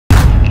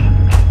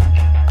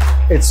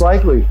It's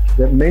likely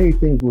that many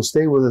things will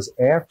stay with us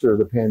after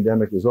the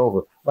pandemic is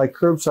over, like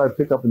curbside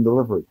pickup and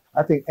delivery.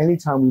 I think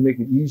anytime we make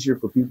it easier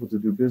for people to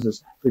do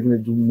business, they're going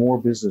to do more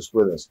business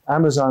with us.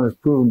 Amazon has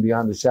proven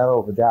beyond a shadow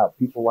of a doubt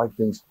people like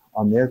things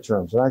on their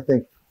terms. And I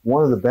think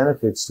one of the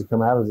benefits to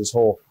come out of this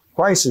whole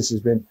crisis has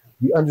been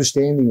the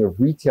understanding of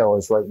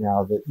retailers right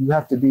now that you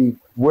have to be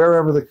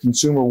wherever the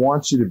consumer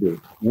wants you to be,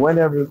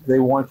 whenever they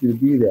want you to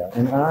be there.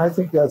 And I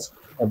think that's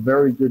a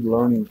very good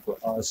learning for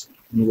us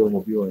in the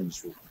automobile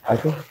industry. I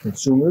think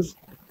consumers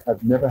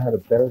have never had a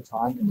better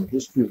time in the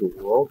history of the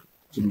world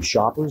to be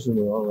shoppers than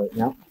they are right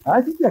now. And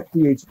I think that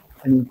creates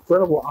an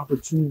incredible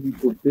opportunity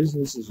for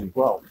businesses as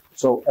well.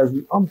 So as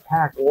we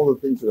unpack all the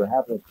things that are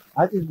happening,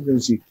 I think we're going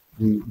to see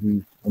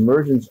the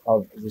emergence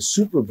of the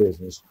super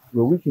business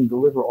where we can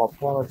deliver our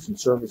products and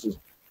services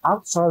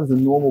outside of the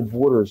normal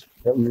borders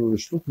that we were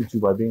restricted to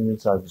by being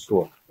inside the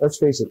store. Let's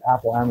face it,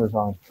 Apple,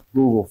 Amazon,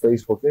 Google,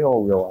 Facebook, they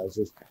all realize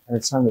this, and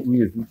it's time that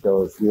we as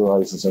retailers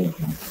realize the same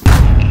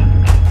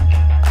thing.